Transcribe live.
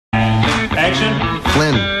Action.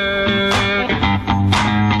 Flynn.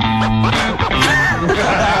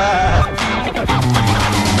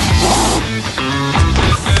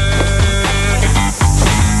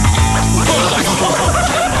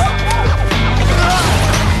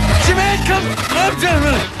 Jermaine, come up,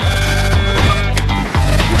 gentlemen.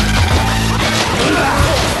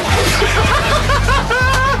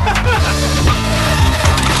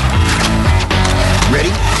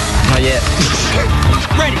 Ready? Not yet.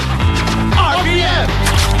 Ready. RPM.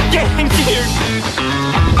 Getting geared.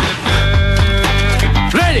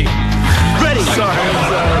 Ready. Ready. Sorry.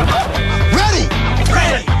 Ready!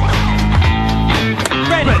 Ready.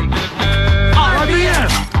 Ready. RPM.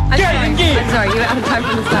 Getting geared. I'm sorry, you're out of time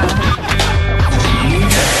for the style.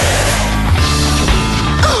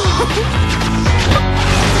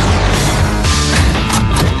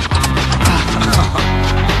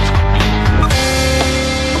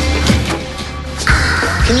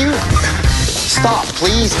 Can you stop,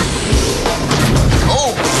 please?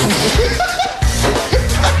 Oh!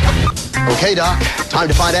 Okay, Doc. Time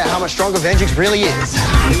to find out how much stronger Vengeance really is.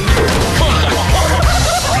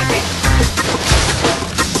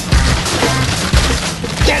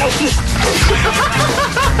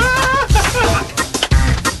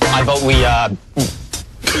 I vote we,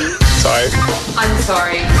 Sorry. I'm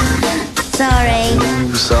sorry. Sorry.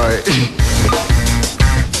 Ooh, sorry.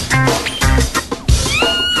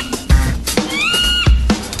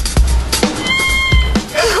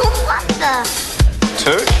 What the?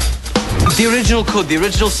 Two? The original code, the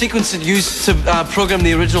original sequence it used to program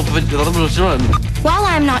the original. While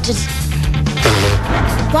I am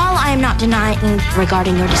not denying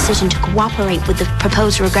regarding your decision to cooperate with the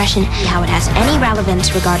proposed regression, how it has any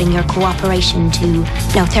relevance regarding your cooperation to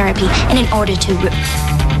no therapy, and in order to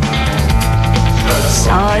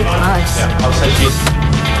side us. I'll say you.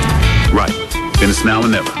 Right. Then it's now or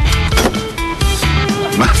never.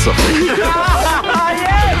 That's all.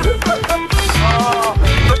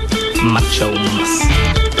 Macho muss.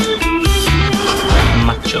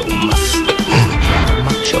 Macho muss.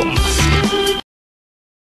 Macho muss.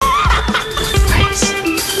 Nice.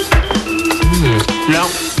 No.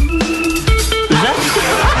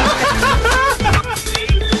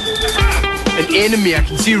 An enemy I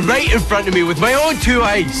can see right in front of me with my own two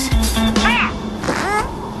eyes.